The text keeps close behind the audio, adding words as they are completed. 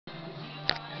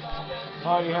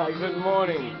Howdy ho, good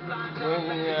morning.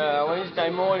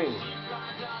 Wednesday morning.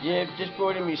 Yeah, just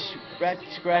brought in my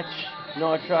scratch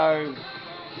nitro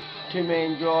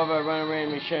two-man driver run around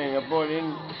machine. I brought it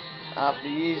in after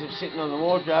years of sitting on the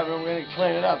wardrobe, and I'm going to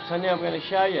clean it up. So now I'm going to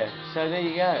show you. So there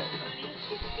you go.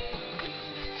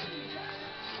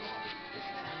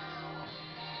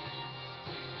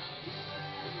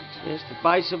 Yes, the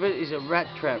base of it is a rat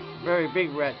trap, very big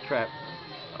rat trap.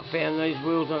 I found these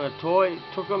wheels on a toy,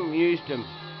 took them, used them.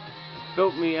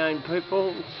 Built my own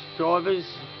people, drivers.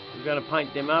 I'm going to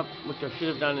paint them up, which I should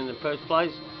have done in the first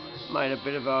place. Made a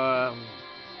bit of a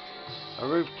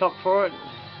rooftop for it.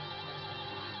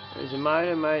 There's a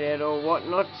motor made out of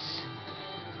whatnots,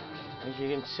 as you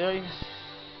can see.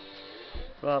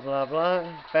 Blah blah blah.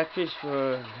 Batteries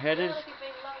for headers,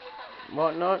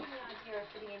 whatnot.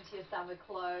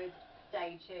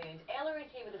 Stay tuned. Ella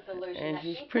is here with a solution. And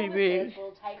she's pretty big.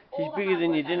 She's bigger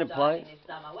than your dinner plate.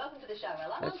 Welcome to the show,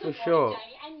 Ella. That's for sure.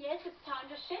 And yes, it's time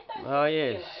to shed those oh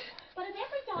yes.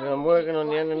 And I'm working on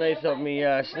the underneath of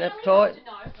my snap tight.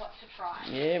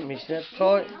 Yeah, my snap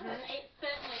tight. It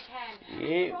certainly can.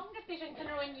 Yeah. The wrong decision can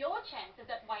ruin your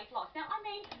chances at weight loss. Now, I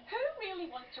mean, who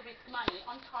really wants to risk money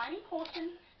on tiny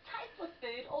portions, tasteless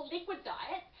food, or liquid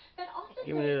diets that often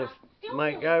giving it a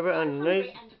makeover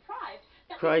underneath.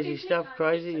 Crazy stuff,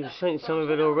 crazy. You've seen some of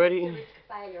it already.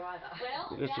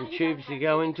 We've got some tubes to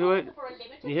go into it.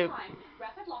 Yep.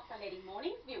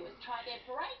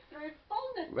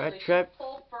 Rat trap.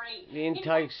 The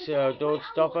intake's door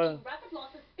stopper.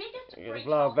 You got the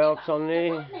blower belts on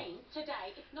there.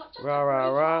 Rah rah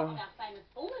rah.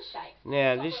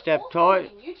 Now this snap tight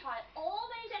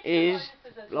is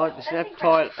like the snap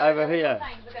tight over here.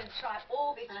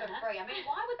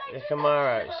 The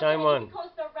Camaro, same one.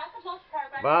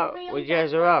 But we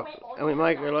jazz her up and we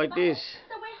make her like this.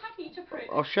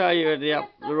 I'll show you the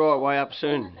right way up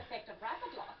soon.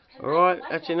 Alright,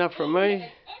 that's enough from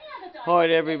me. Hi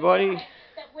to everybody.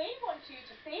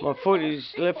 My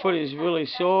left foot is really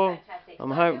sore.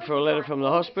 I'm hoping for a letter from the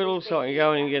hospital so I can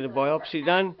go in and get a biopsy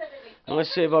done. And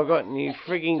let's see if I've got any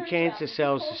frigging cancer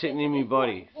cells sitting in my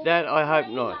body. That I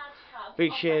hope not.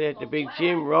 Big shout out to Big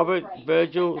Jim, Robert,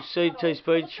 Virgil, CT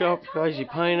Speed Shop, Crazy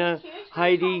Painter,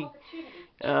 Heidi,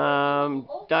 Dave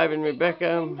and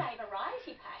Rebecca,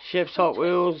 Chef's Hot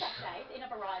Wheels,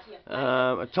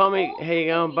 Atomic, how you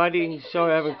going buddy?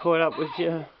 Sorry I haven't caught up with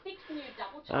you.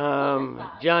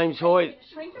 James Hoyt,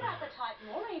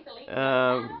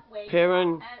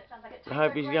 Perrin, I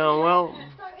hope he's going well.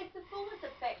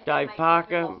 Dave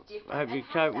Parker, I hope you're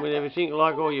coping with everything. I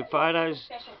like all your photos.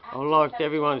 I liked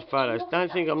everyone's photos.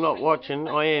 Don't think I'm not watching,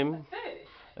 I am.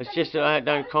 It's just that I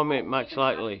don't comment much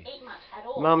lately.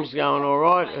 Mum's going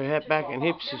alright, her back and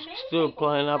hips are still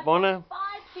playing up on her.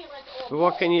 But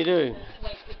what can you do?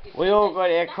 We all got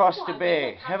our cross to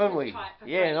bear, haven't we?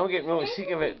 Yeah, and I'm getting really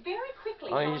sick of it.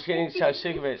 I'm just getting so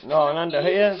sick of it. No, and under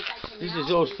here, this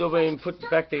is all still being put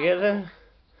back together.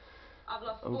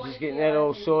 I'm just getting that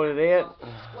all sorted out,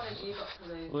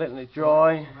 letting it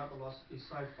dry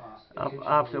up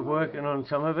after working on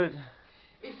some of it.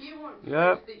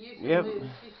 Yep.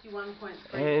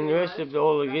 And the rest of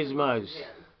all the gizmos.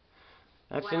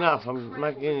 That's enough, I'm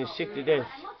making it sick to death.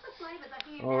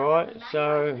 Alright,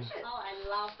 so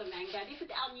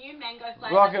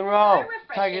rock and roll,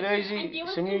 take it easy,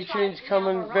 some new tunes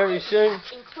coming very soon,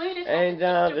 and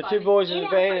the two boys in the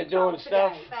band are doing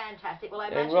stuff,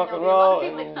 and rock and roll,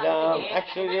 and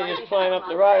actually they're just playing up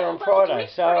the road on Friday,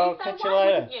 so I'll catch you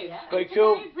later. Be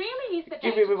cool,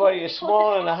 give everybody a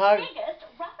smile and a hug.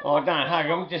 Oh, don't hug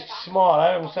them, just smile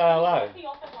at them and say hello,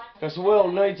 because the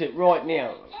world needs it right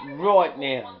now,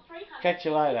 catch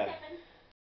you later.